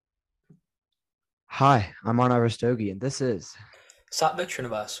Hi, I'm Arnav Rastogi, and this is, Satvik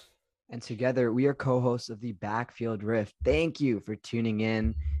Srinivas. and together we are co-hosts of the Backfield Rift. Thank you for tuning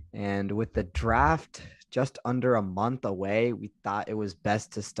in. And with the draft just under a month away, we thought it was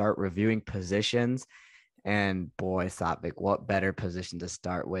best to start reviewing positions. And boy, Satvik, what better position to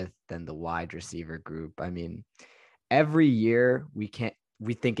start with than the wide receiver group? I mean, every year we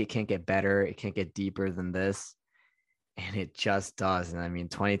think it can't get better, it can't get deeper than this, and it just does. And I mean,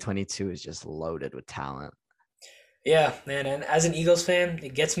 2022 is just loaded with talent. Yeah, man, and as an Eagles fan,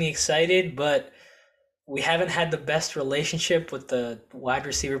 it gets me excited, but we haven't had the best relationship with the wide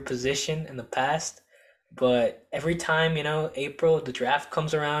receiver position in the past. But every time, April, the draft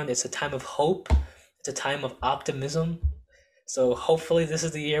comes around, it's a time of hope, it's a time of optimism. So hopefully this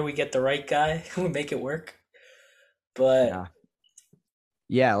is the year we get the right guy, we make it work. But Yeah.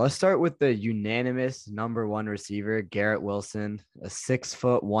 Yeah, let's start with the unanimous number one receiver, Garrett Wilson, a 6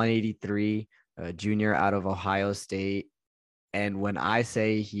 foot 183, a junior out of Ohio State. And when I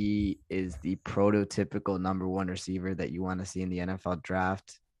say he is the prototypical number one receiver that you want to see in the NFL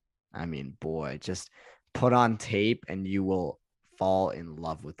draft, I mean, boy, just put on tape and you will fall in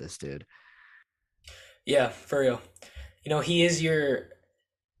love with this dude. yeah, for real. He is your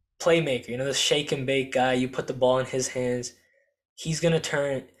playmaker, the shake and bake guy. You put the ball in his hands, he's gonna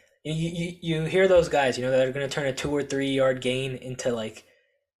turn. You hear those guys, that are gonna turn a 2 or 3 yard gain into like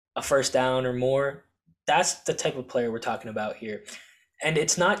a first down or more. That's the type of player we're talking about here, and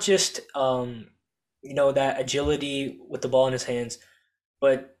it's not just that agility with the ball in his hands,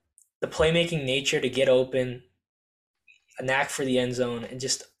 but the playmaking nature to get open, a knack for the end zone, and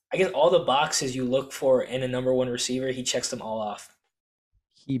just I guess all the boxes you look for in a number one receiver, he checks them all off.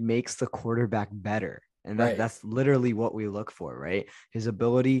 He makes the quarterback better. And Right. that's literally what we look for, right? His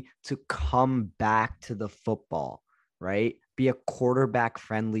ability to come back to the football, right? Be a quarterback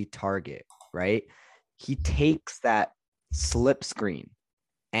friendly target, right? He takes that slip screen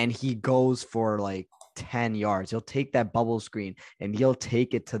and he goes for like 10 yards. He'll take that bubble screen and he'll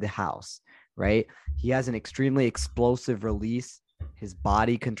take it to the house, right? He has an extremely explosive release, his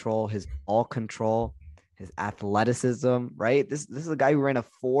body control, his ball control, his athleticism, right? This is a guy who ran a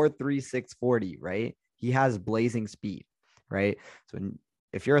 4.3640, right? He has blazing speed, right? So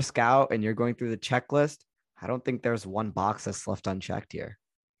if you're a scout and you're going through the checklist, I don't think there's one box that's left unchecked here.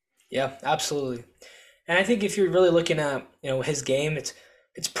 Yeah, absolutely. And I think if you're really looking at his game,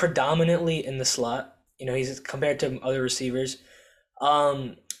 it's predominantly in the slot. He's compared to other receivers.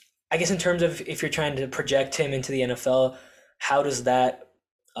 Um, I guess in terms of if you're trying to project him into the NFL, how does that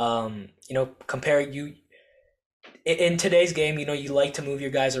compare you in today's game? You like to move your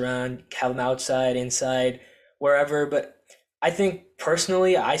guys around, have them outside, inside, wherever. But I think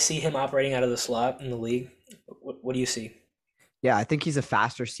personally, I see him operating out of the slot in the league. What do you see? Yeah, I think he's a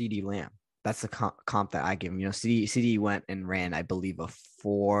faster CD Lamb. That's the comp that I give him. CD went and ran, I believe, a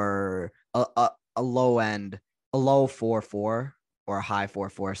low end, a low 4.4 or a high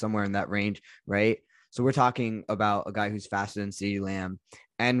 4.4, somewhere in that range, right? So we're talking about a guy who's faster than CD Lamb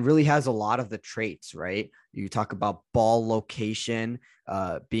and really has a lot of the traits, right? You talk about ball location,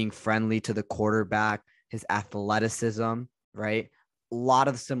 being friendly to the quarterback, his athleticism, right? A lot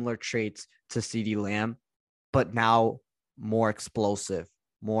of similar traits to CD Lamb, but now more explosive,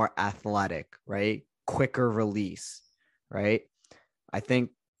 more athletic, right? Quicker release, right? I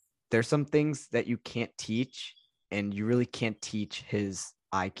think there's some things that you can't teach, and you really can't teach his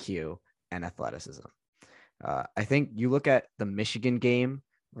IQ and athleticism. I think you look at the Michigan game,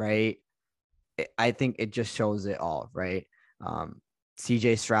 right? I think it just shows it all, right?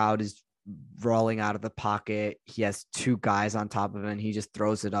 CJ Stroud is rolling out of the pocket. He has two guys on top of him, and he just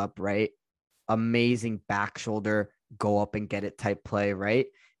throws it up, right? Amazing back shoulder, go up and get it type play, right?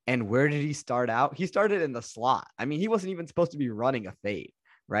 And where did he start out? He started in the slot. I mean, he wasn't even supposed to be running a fade,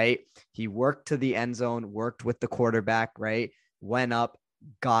 right? He worked to the end zone, worked with the quarterback, right? Went up,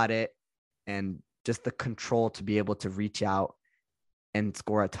 got it, and just the control to be able to reach out and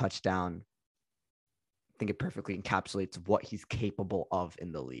score a touchdown. I think it perfectly encapsulates what he's capable of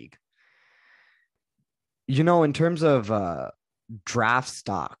in the league. In terms of draft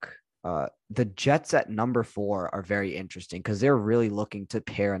stock, the Jets at number 4 are very interesting because they're really looking to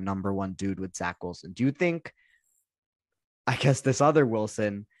pair a number one dude with Zach Wilson. Do you think, I guess, this other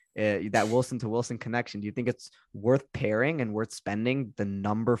Wilson, that Wilson to Wilson connection, do you think it's worth pairing and worth spending the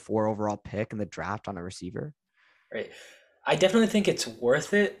number 4 overall pick in the draft on a receiver? Right. I definitely think it's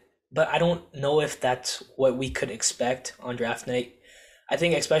worth it, but I don't know if that's what we could expect on draft night. I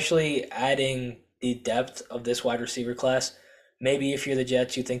think especially adding the depth of this wide receiver class, maybe if you're the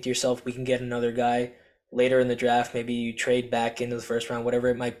Jets, you think to yourself, we can get another guy later in the draft. Maybe you trade back into the first round, whatever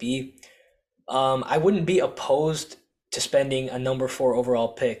it might be. I wouldn't be opposed to spending a number 4 overall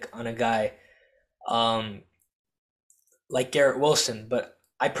pick on a guy um, like Garrett Wilson, but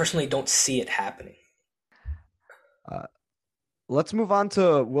I personally don't see it happening. Uh, let's move on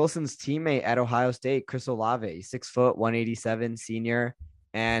to Wilson's teammate at Ohio State, Chris Olave, 6 foot, 187 senior.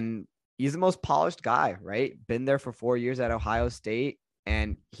 And he's the most polished guy, right? Been there for 4 years at Ohio State,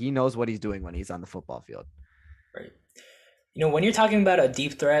 and he knows what he's doing when he's on the football field. Right. When you're talking about a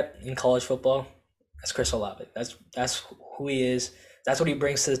deep threat in college football, that's Chris Olave. That's who he is. That's what he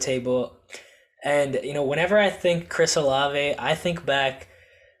brings to the table. And whenever I think Chris Olave, I think back.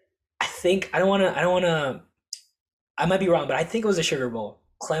 I don't want to. I might be wrong, but I think it was a Sugar Bowl,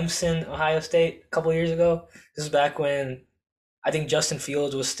 Clemson, Ohio State, a couple years ago. This is back when I think Justin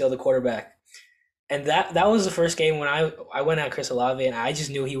Fields was still the quarterback, and that was the first game when I went at Chris Olave, and I just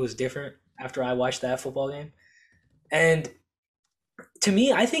knew he was different after I watched that football game. And to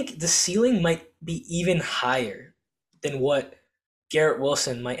me, I think the ceiling might be even higher than what Garrett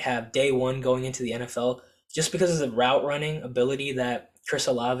Wilson might have day one going into the NFL, just because of the route running ability that Chris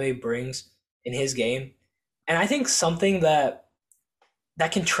Olave brings in his game. And I think something that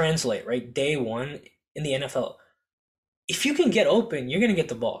can translate right day one in the NFL. If you can get open, you're gonna get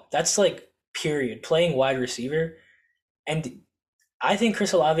the ball. That's like period. Playing wide receiver, and I think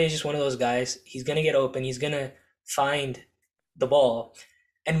Chris Olave is just one of those guys. He's gonna get open. He's gonna find the ball,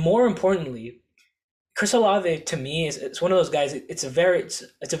 and more importantly, Chris Olave to me is it's one of those guys. It's a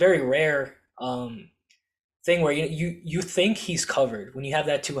very rare thing where you think he's covered when you have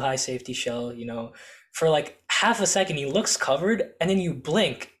that too high safety shell. For like half a second he looks covered, and then you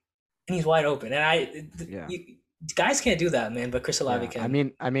blink and he's wide open. And Yeah. guys can't do that, man. But Chris Olave Yeah.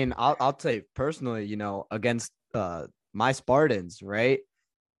 can. I'll say personally, against my Spartans, right?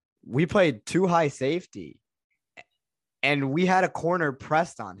 We played too high safety and we had a corner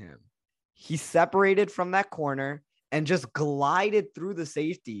pressed on him. He separated from that corner and just glided through the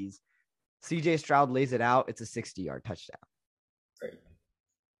safeties. CJ Stroud lays it out. It's a 60-yard touchdown. Right.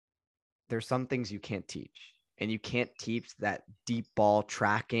 There's some things you can't teach, and you can't teach that deep ball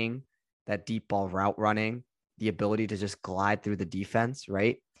tracking, that deep ball route running, the ability to just glide through the defense,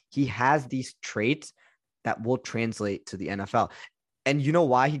 right? He has these traits that will translate to the NFL. And you know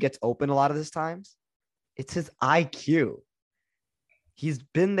why he gets open a lot of these times? It's his IQ. He's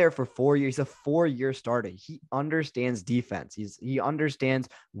been there for 4 years. He's a 4-year starter. He understands defense. He understands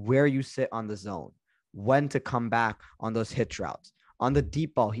where you sit on the zone, when to come back on those hitch routes. On the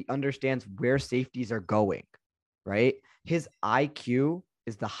deep ball, he understands where safeties are going, right? His IQ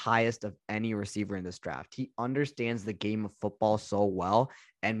is the highest of any receiver in this draft. He understands the game of football so well.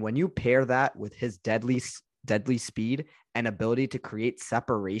 And when you pair that with his deadly speed and ability to create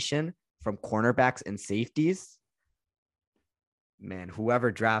separation from cornerbacks and safeties, man,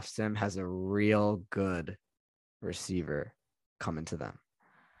 whoever drafts him has a real good receiver coming to them.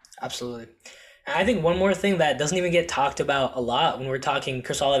 Absolutely. And I think one more thing that doesn't even get talked about a lot when we're talking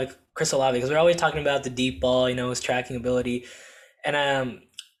Chris Olave, because we're always talking about the deep ball, his tracking ability. And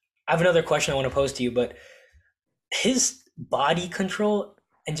I have another question I want to pose to you, but his body control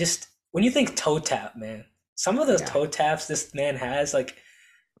and just when you think toe tap, man, some of those toe taps this man has, like,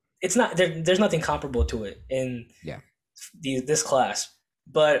 it's not there's nothing comparable to it in this class.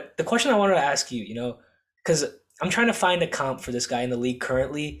 But the question I wanted to ask you, because I'm trying to find a comp for this guy in the league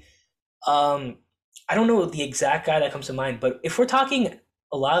currently. I don't know the exact guy that comes to mind, but if we're talking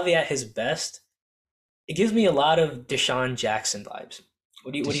Olave at his best, it gives me a lot of Deshaun Jackson vibes.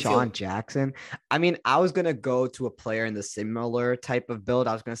 What do you feel? Deshaun Jackson. I was gonna go to a player in the similar type of build.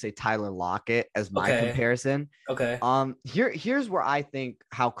 I was gonna say Tyler Lockett as my comparison. Okay. Here's where I think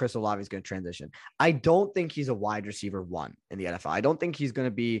how Chris Olave is gonna transition. I don't think he's a wide receiver one in the NFL. I don't think he's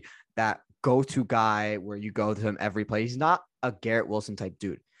gonna be that go-to guy where you go to him every play. He's not a Garrett Wilson type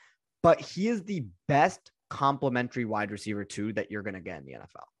dude, but he is the best complementary wide receiver two that you're gonna get in the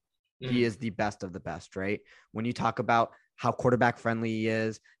NFL. He is the best of the best, right? When you talk about how quarterback friendly he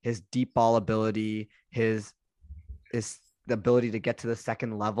is, his deep ball ability, his the ability to get to the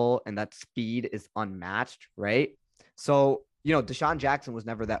second level, and that speed is unmatched, right? So, Deshaun Jackson was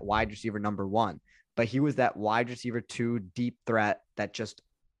never that wide receiver number one, but he was that wide receiver two deep threat that just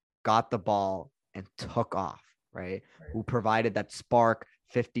got the ball and took off, right? Who provided that spark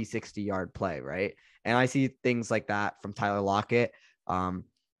 50, 60-yard play, right? And I see things like that from Tyler Lockett.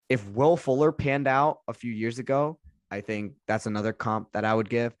 If Will Fuller panned out a few years ago, I think that's another comp that I would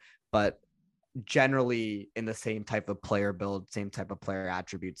give, but generally in the same type of player build, same type of player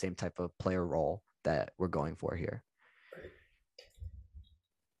attribute, same type of player role that we're going for here.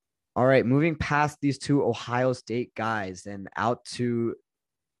 All right, moving past these two Ohio State guys and out to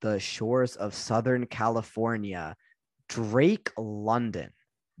the shores of Southern California, Drake London,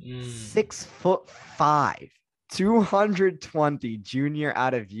 Mm, 6'5", 220, junior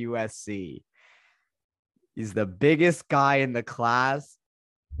out of USC. He's the biggest guy in the class.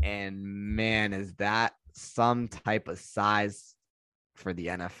 And man, is that some type of size for the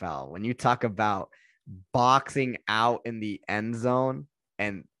NFL. When you talk about boxing out in the end zone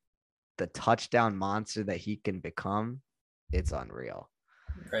and the touchdown monster that he can become, it's unreal.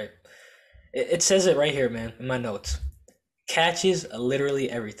 right. It says it right here, man, in my notes. Catches literally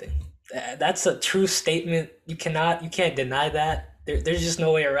everything. That's a true statement. You can't deny that. There's just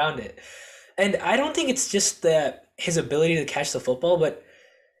no way around it. And I don't think it's just that his ability to catch the football, but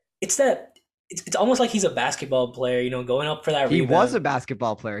it's that it's almost like he's a basketball player, going up for that He was a rebound.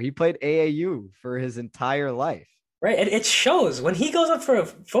 basketball player. He played AAU for his entire life. Right? It shows when he goes up for a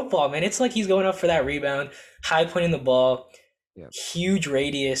football, man. It's like he's going up for that rebound, high pointing the ball, Yeah. huge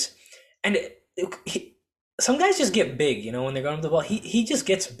radius, and some guys just get big. When they're going up the ball, he just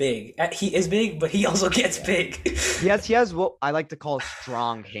gets big. He is big, but he also gets Yeah. big. He has what I like to call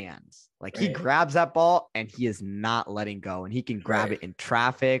strong hands. Like he Right, grabs that ball and he is not letting go. And he can grab right, it in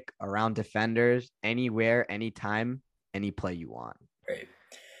traffic, around defenders, anywhere, anytime, any play you want. right.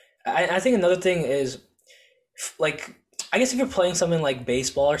 I think another thing is like I guess if you're playing something like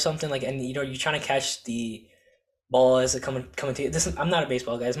baseball or something like, and you're trying to catch the ball as it coming to you. I'm not a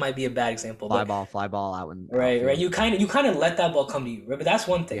baseball guy. This might be a bad example, but Fly ball out in right. outfield. You kind of let that ball come to you, right? But that's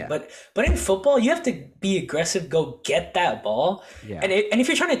one thing. Yeah. But in football, you have to be aggressive, go get that ball, Yeah. and if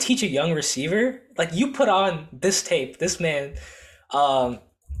you're trying to teach a young receiver, like you put on this tape, this man, um,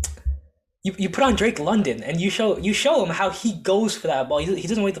 you put on Drake London, and you show him how he goes for that ball. He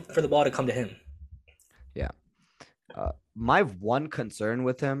doesn't wait for the ball to come to him. Yeah. My one concern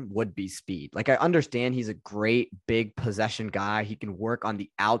with him would be speed. Like I understand he's a great big possession guy. He can work on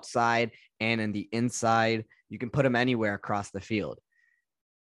the outside and in the inside. You can put him anywhere across the field.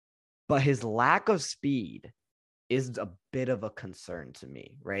 But his lack of speed is a bit of a concern to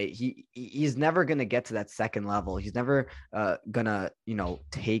me, right? He's never going to get to that second level. He's never gonna,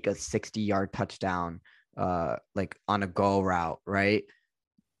 take a 60-yard touchdown like on a go route, right?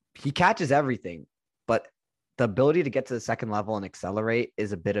 He catches everything, but the ability to get to the second level and accelerate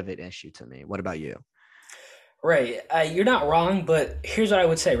is a bit of an issue to me. What about you? Right. You're not wrong, but here's what I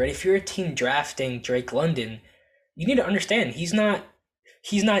would say, right? If you're a team drafting Drake London, you need to understand he's not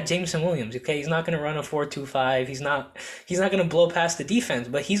Jameson Williams, okay? He's not going to run a 4.25. He's not going to blow past the defense,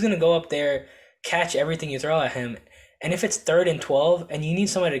 but he's going to go up there, catch everything you throw at him. And if it's 3rd and 12 and you need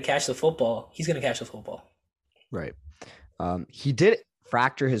somebody to catch the football, he's going to catch the football. Right. He did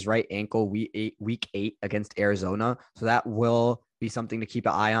fracture his right ankle week 8 against Arizona. So that will be something to keep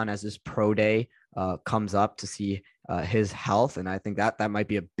an eye on as this pro day comes up to see his health. And I think that might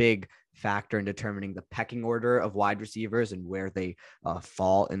be a big factor in determining the pecking order of wide receivers and where they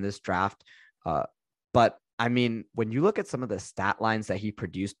fall in this draft. But I mean, when you look at some of the stat lines that he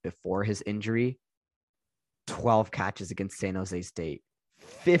produced before his injury, 12 catches against San Jose State,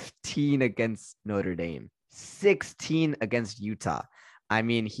 15 against Notre Dame, 16 against Utah. I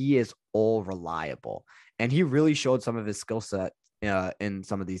mean, he is all reliable. And he really showed some of his skill set in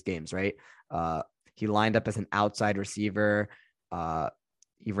some of these games, right? He lined up as an outside receiver.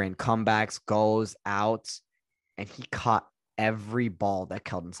 He ran comebacks, goes out, and he caught every ball that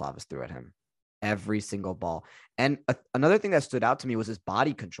Keldon Slavis threw at him. Every single ball. And another thing that stood out to me was his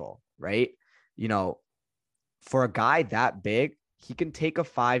body control, right? For a guy that big, he can take a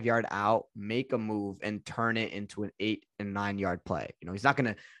 5-yard out, make a move, and turn it into an 8 and 9-yard play. He's not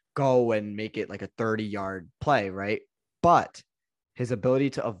going to go and make it like a 30-yard play, right? But his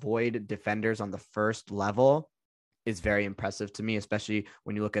ability to avoid defenders on the first level is very impressive to me, especially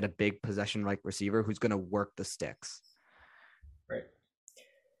when you look at a big possession like receiver who's going to work the sticks. Right.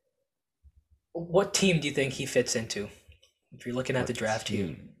 What team do you think he fits into if you're looking at What the draft here?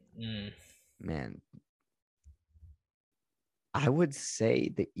 team? Mm, Man, I would say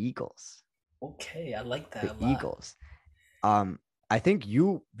the Eagles. okay, I like that The a lot. Eagles. Um, I think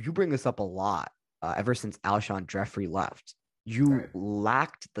you bring this up a lot ever since Alshon Jeffrey left. You Right,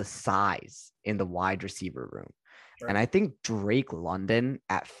 lacked the size in the wide receiver room. And right. I think Drake London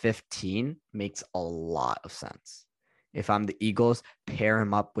at 15 makes a lot of sense. If I'm the Eagles, pair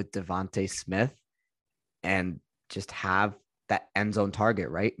him up with Devontae Smith and just have that end zone target,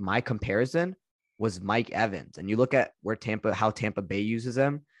 right? My comparison was Mike Evans. And you look at how Tampa Bay uses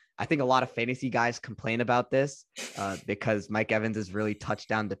him. I think a lot of fantasy guys complain about this because Mike Evans is really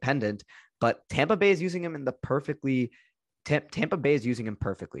touchdown dependent, but Tampa Bay is using him Tampa Bay is using him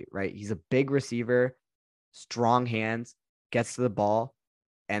perfectly, right? He's a big receiver, strong hands, gets to the ball,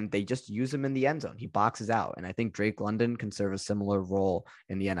 and they just use him in the end zone. He boxes out. And I think Drake London can serve a similar role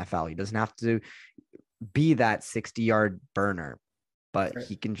in the NFL. He doesn't have to be that 60-yard burner, but Right.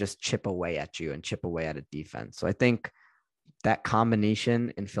 he can just chip away at you and chip away at a defense. So I think that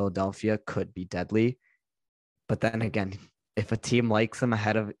combination in Philadelphia could be deadly. But then again, if a team likes him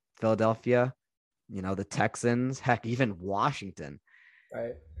ahead of Philadelphia, the Texans, heck, even Washington,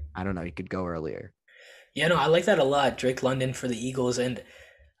 Right. I don't know, he could go earlier. Yeah, no, I like that a lot. Drake London for the Eagles, and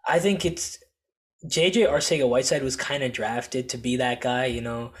I think it's JJ Arcega-Whiteside was kind of drafted to be that guy,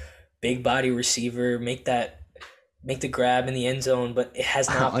 big body receiver, make the grab in the end zone, but it has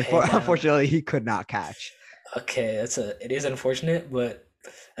not panned out. Unfortunately, he could not catch. Okay, it is unfortunate, but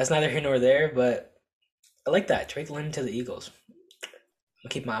that's neither here nor there. But I like that Drake London to the Eagles. I'll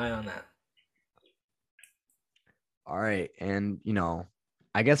keep my eye on that. All right. And,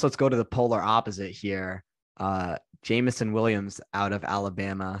 I guess let's go to the polar opposite here. Jameson Williams out of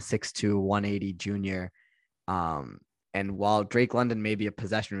Alabama, 6'2", 180 junior. And while Drake London may be a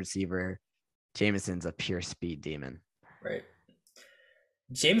possession receiver, Jameson's a pure speed demon. Right.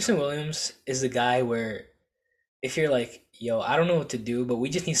 Jameson Williams is the guy where if you're like, yo, I don't know what to do, but we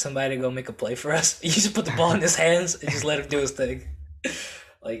just need somebody to go make a play for us, you just put the ball in his hands and just let him do his thing.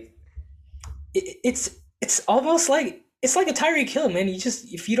 Like, it's almost like it's like a Tyreek Hill, man. You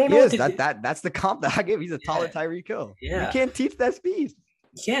just if you don't know what to do, that's the comp that I give. He's a taller yeah, Tyreek Hill. yeah, You can't teach that speed.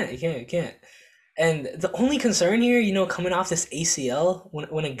 you can't. And the only concern here, coming off this ACL,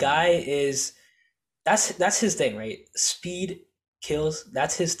 when a guy is, that's his thing, right? Speed kills.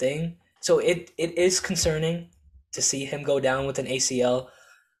 That's his thing. So it is concerning to see him go down with an ACL,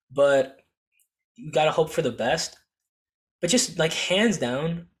 but you gotta hope for the best. But just like hands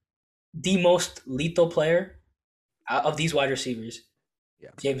down, the most lethal player of these wide receivers, Yeah.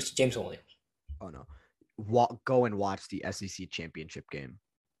 James Williams. Oh no. Go and watch the SEC championship game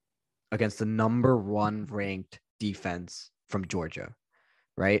against the number 1 ranked defense from Georgia,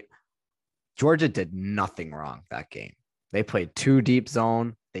 right? Georgia did nothing wrong that game. They played 2 deep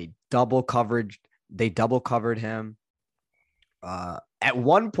zone. They double covered him. At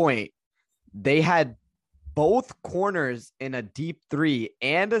one point, they had both corners in a deep 3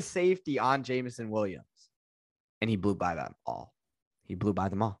 and a safety on Jameson Williams, and he blew by them all.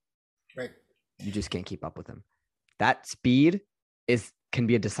 Right. You just can't keep up with him. That speed can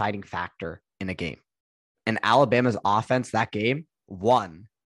be a deciding factor in a game. And Alabama's offense that game won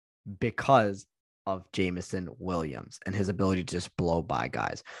because of Jameson Williams and his ability to just blow by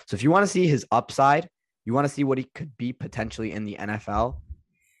guys. So if you want to see his upside, you want to see what he could be potentially in the NFL,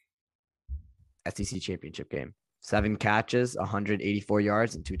 SEC championship game. 7 catches, 184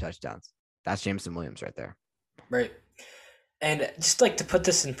 yards, and 2 touchdowns. That's Jameson Williams right there. Right. And just like to put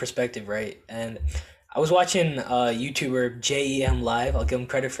this in perspective, right? And I was watching YouTuber JEM Live. I'll give him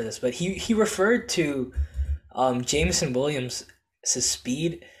credit for this, but he referred to Jameson Williams'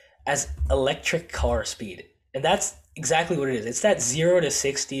 speed as electric car speed, and that's exactly what it is. It's that 0 to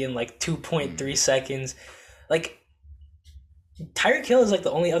 60 in like 2.3 seconds. Like Tyreek Hill is like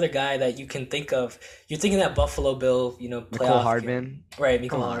the only other guy that you can think of. You're thinking that Buffalo Bill, playoff Mecole Hardman. Right,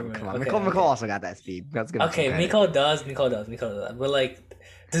 Mecole Hardman. Come on. Okay, Mecole also got that speed. That's good. Okay, Mecole does. But like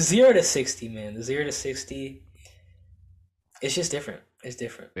the 0 to 60, man, the 0 to 60, it's just different. It's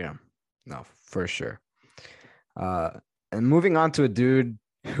different. Yeah, no, for sure. And moving on to a dude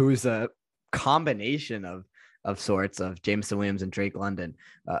who's a combination of sorts of Jameson Williams and Drake London.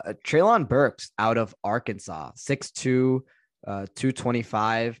 Treylon Burks out of Arkansas, 6'2",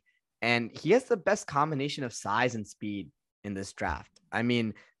 225, and he has the best combination of size and speed in this draft. I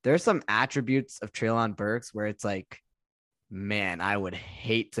mean, there's some attributes of Treylon Burks where it's like, man, I would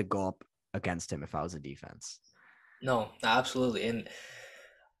hate to go up against him if I was a defense. No, absolutely. And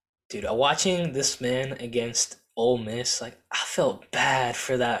dude, watching this man against Ole Miss, like I felt bad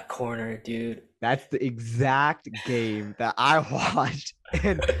for that corner, dude. That's the exact game that I watched,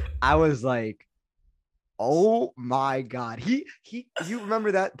 and I was like, oh my God. You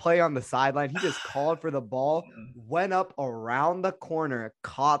remember that play on the sideline? He just called for the ball, went up around the corner,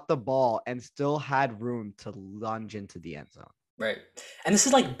 caught the ball, and still had room to lunge into the end zone. Right. And this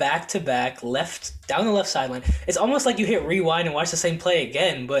is like back to back, down the left sideline. It's almost like you hit rewind and watch the same play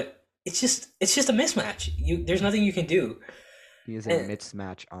again, but it's just a mismatch. There's nothing you can do. He is a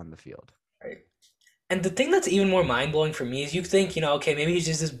mismatch on the field. Right. And the thing that's even more mind-blowing for me is you think, okay, maybe he's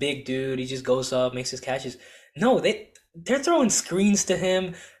just this big dude. He just goes up, makes his catches. No, they're throwing screens to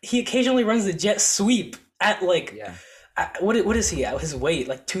him. He occasionally runs the jet sweep at What is he at? His weight,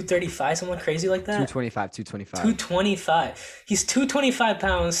 like 235, someone crazy like that? 225, 225. 225. He's 225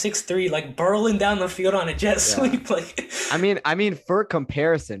 pounds, 6'3", like burling down the field on a jet Yeah. sweep. Like, I mean, for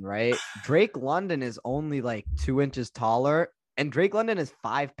comparison, right? Drake London is only like 2 inches taller, and Drake London is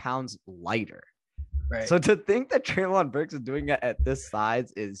 5 pounds lighter. right, So to think that Traylon Burks is doing it at this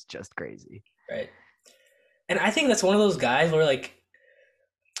size is just crazy. right. And I think that's one of those guys where like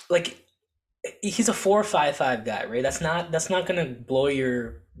he's a 4.55 guy, right? That's not gonna blow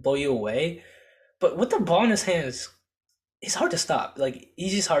you away. But with the ball in his hands, he's hard to stop. Like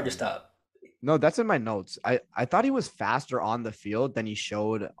he's just hard to stop. No, that's in my notes. I thought he was faster on the field than he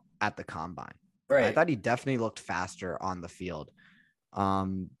showed at the combine. I Right, thought he definitely looked faster on the field.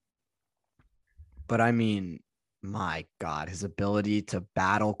 Um, but I mean, my God, his ability to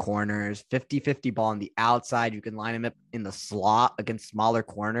battle corners, 50-50 ball on the outside. You can line him up in the slot against smaller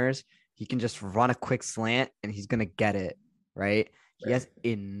corners. He can just run a quick slant and he's going to get it, right? He right, has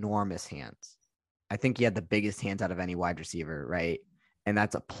enormous hands. I think he had the biggest hands out of any wide receiver, right? And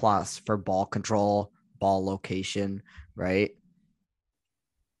that's a plus for ball control, ball location, right?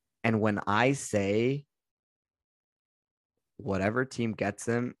 And when I say whatever team gets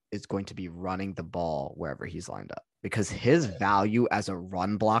him is going to be running the ball wherever he's lined up because his right, value as a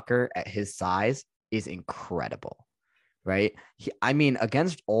run blocker at his size is incredible, right? I mean,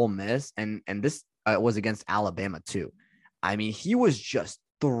 against Ole Miss and this was against Alabama too. I mean, he was just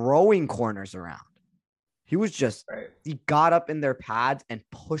throwing corners around. He was just right. he got up in their pads and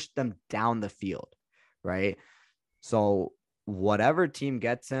pushed them down the field, right? So whatever team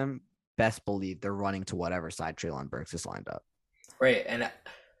gets him, best believe they're running to whatever side Treylon Burks is lined up. Right. And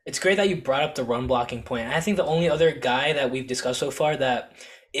it's great that you brought up the run blocking point. I think the only other guy that we've discussed so far that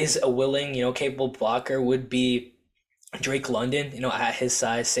is a willing, capable blocker would be Drake London, at his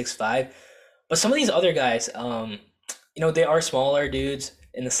size, 6'5". But some of these other guys, they are smaller dudes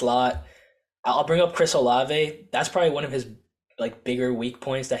in the slot. I'll bring up Chris Olave. That's probably one of his like bigger weak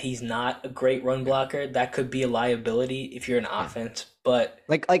points that he's not a great run Yeah. blocker. That could be a liability if you're an Yeah. offense. But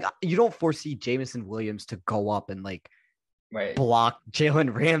Like you don't foresee Jameson Williams to go up and like right, block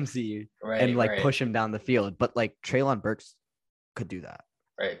Jalen Ramsey and right, like right. push him down the field. But like Traylon Burks could do that.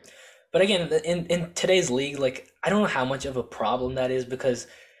 Right. But again, in today's league, like I don't know how much of a problem that is because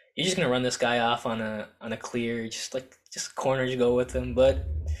you're just gonna run this guy off on a clear, just corners go with him. But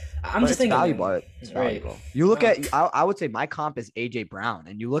I'm But just it's thinking, valuable. It's right? valuable. You look No. at I would say my comp is AJ Brown,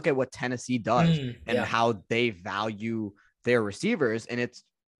 and you look at what Tennessee does and Yeah. how they value their receivers, and it's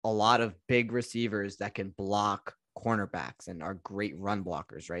a lot of big receivers that can block cornerbacks and are great run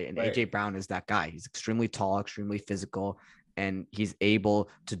blockers, right? And Right. AJ Brown is that guy. He's extremely tall, extremely physical, and he's able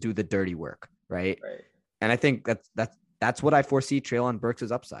to do the dirty work, right? Right. And I think that's what I foresee Traylon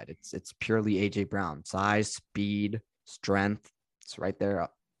Burks' upside. It's purely AJ Brown, size, speed, strength. It's right there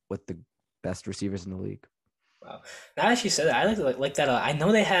with the best receivers in the league. Wow. Now that you said that, I like that. I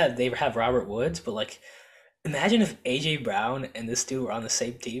know they have Robert Woods, but like, imagine if AJ Brown and this dude were on the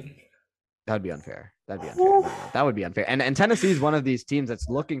same team. That would be unfair. That'd be unfair. Whew. No, that would be unfair. And Tennessee is one of these teams that's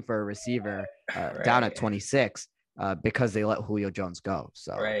looking for a receiver down at Right. 26 because they let Julio Jones go.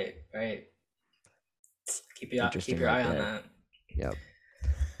 So Right. Right. Keep interesting your right eye on there. that.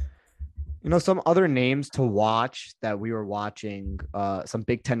 Yep. Some other names to watch that we were watching, some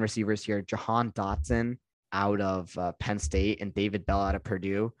Big Ten receivers here, Jahan Dotson out of Penn State and David Bell out of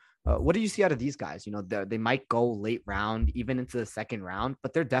Purdue. What do you see out of these guys? They might go late round, even into the second round,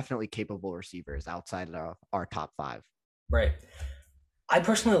 but they're definitely capable receivers outside of our top five. Right. I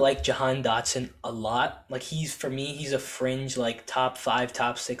personally like Jahan Dotson a lot. Like for me, he's a fringe like top five,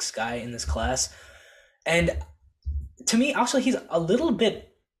 top six guy in this class. And to me, also he's a little bit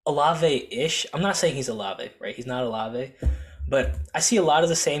Olave-ish. I'm not saying he's Olave, right? He's not Olave, but I see a lot of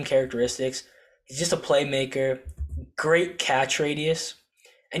the same characteristics. He's just a playmaker, great catch radius,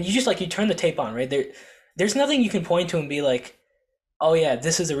 and you turn the tape on, right? There's nothing you can point to and be like, oh yeah,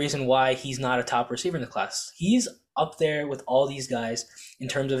 this is the reason why he's not a top receiver in the class. He's up there with all these guys in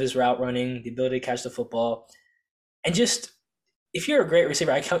terms of his route running, the ability to catch the football, and just if you're a great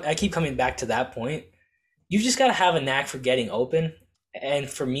receiver, I keep coming back to that point. You've just got to have a knack for getting open, and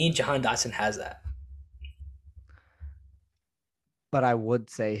for me, Jahan Dotson has that. But I would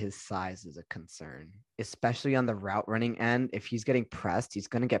say his size is a concern, especially on the route running end. If he's getting pressed, he's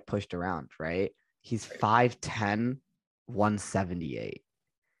going to get pushed around, right? He's Right. 5'10, 178.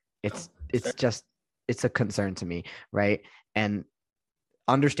 No, It's fair. just it's a concern to me, right? And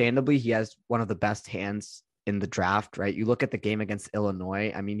understandably, he has one of the best hands in the draft, right? You look at the game against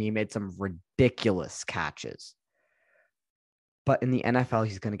Illinois. I mean, he made some ridiculous catches. But in the NFL,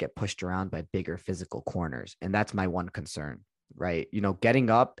 he's going to get pushed around by bigger physical corners. And that's my one concern, right? Getting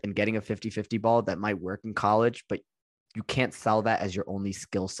up and getting a 50-50 ball that might work in college, but you can't sell that as your only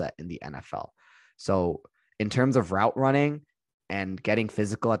skill set in the NFL. So, in terms of route running and getting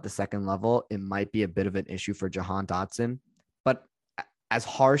physical at the second level, it might be a bit of an issue for Jahan Dotson. But as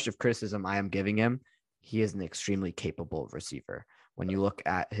harsh of criticism I am giving him, he is an extremely capable receiver. When you look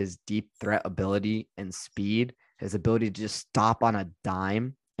at his deep threat ability and speed, his ability to just stop on a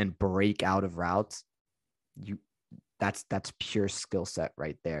dime and break out of routes, that's pure skill set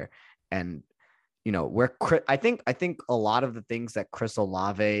right there. And where I think a lot of the things that Chris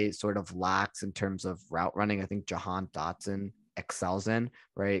Olave sort of lacks in terms of route running, I think Jahan Dotson excels in,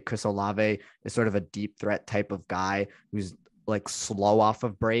 right? Chris Olave is sort of a deep threat type of guy who's like slow off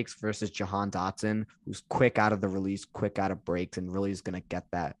of breaks versus Jahan Dotson, who's quick out of the release, quick out of breaks, and really is going to get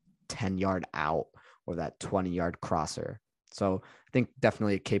that 10-yard out or that 20-yard crosser. So I think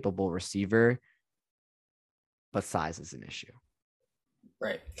definitely a capable receiver, but size is an issue.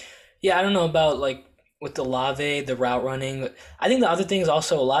 Right. Yeah, I don't know about like with Olave, the route running. I think the other thing is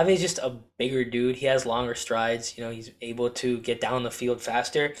also Olave is just a bigger dude. He has longer strides. He's able to get down the field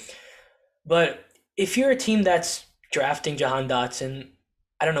faster. But if you're a team that's drafting Jahan Dotson,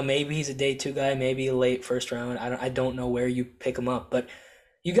 I don't know, maybe he's a day two guy, maybe a late first round. I don't know where you pick him up, but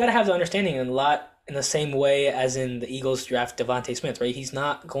you got to have the understanding in a lot in the same way as in the Eagles draft Devontae Smith, right? He's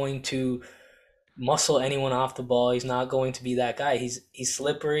not going to muscle anyone off the ball. He's not going to be that guy. He's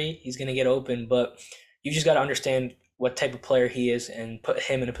slippery. He's going to get open, but you just got to understand what type of player he is and put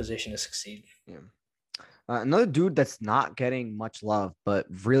him in a position to succeed. Yeah. Another dude that's not getting much love, but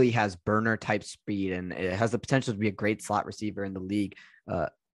really has burner type speed and it has the potential to be a great slot receiver in the league.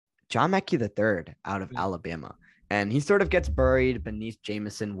 John Mechie III out of Alabama. And he sort of gets buried beneath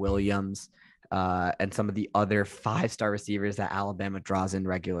Jameson Williams and some of the other 5-star receivers that Alabama draws in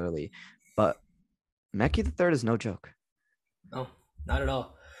regularly. But Mechie III is no joke. No, not at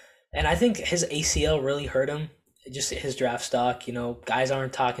all. And I think his ACL really hurt him, just his draft stock. Guys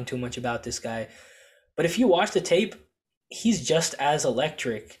aren't talking too much about this guy. But if you watch the tape, he's just as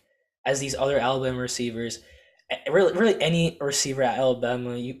electric as these other Alabama receivers. Really any receiver at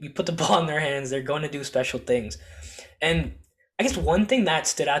Alabama, you put the ball in their hands, they're going to do special things. And I guess one thing that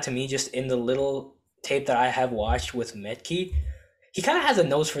stood out to me just in the little tape that I have watched with Metke, he kind of has a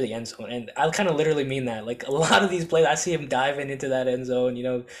nose for the end zone. And I kind of literally mean that. Like a lot of these plays, I see him diving into that end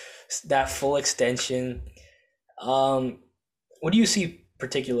zone, that full extension. What do you see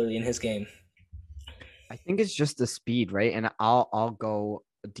particularly in his game? I think it's just the speed, right? And I'll go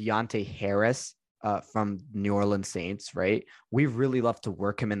Deontay Harris from New Orleans Saints, right? We really love to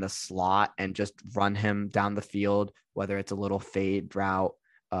work him in the slot and just run him down the field, whether it's a little fade route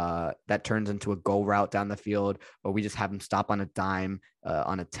that turns into a go route down the field, or we just have him stop on a dime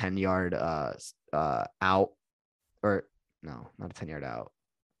on a 10-yard out, or no, not a 10-yard out,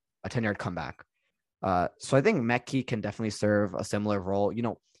 a 10-yard comeback. So I think Mechie can definitely serve a similar role.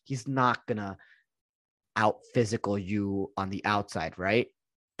 He's not gonna out physical you on the outside, right?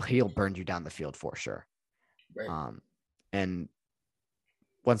 But he'll burn you down the field for sure. Right. And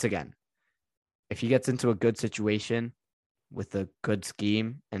once again, if he gets into a good situation with a good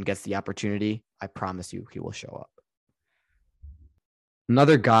scheme and gets the opportunity, I promise you he will show up.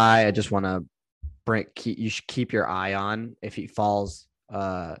 Another guy I just want to you should keep your eye on if he falls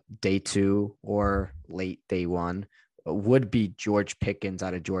day 2 or late day 1 would be George Pickens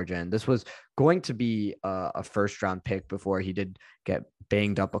out of Georgia. And this was going to be a first-round pick before he did get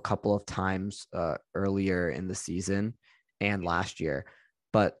banged up a couple of times earlier in the season and last year.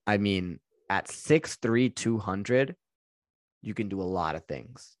 But, I mean, at 6'3", 200, you can do a lot of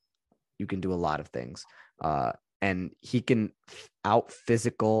things. And he can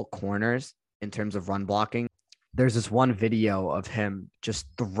out-physical corners in terms of run blocking. There's this one video of him just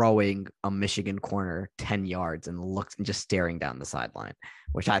throwing a Michigan corner 10 yards and just staring down the sideline,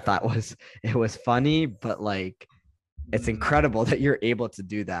 which I thought was funny, but like it's incredible that you're able to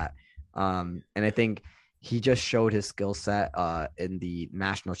do that. And I think he just showed his skill set in the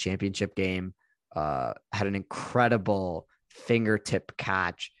national championship game, had an incredible fingertip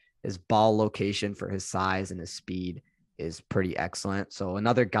catch. His ball location for his size and his speed is pretty excellent. So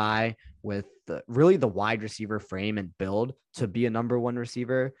another guy with really the wide receiver frame and build to be a number 1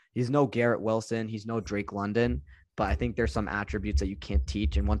 receiver. He's no Garrett Wilson. He's no Drake London, but I think there's some attributes that you can't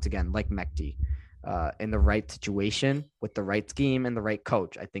teach. And once again, like Mechie, in the right situation with the right scheme and the right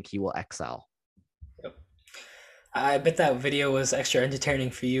coach, I think he will excel. Yep. I bet that video was extra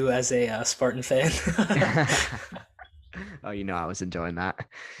entertaining for you as a Spartan fan. Oh, I was enjoying that.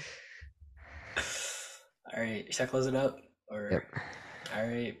 All right, should I close it up? Or, Yep. all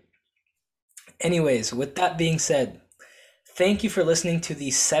right. Anyways, with that being said, thank you for listening to the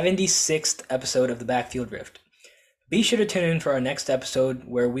 76th episode of the Backfield Rift. Be sure to tune in for our next episode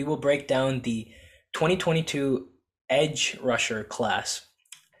where we will break down the 2022 Edge Rusher class.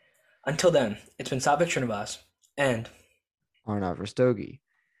 Until then, it's been Sapik Srinivas, and Arnav Rastogi.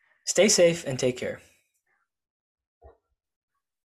 stay safe and take care.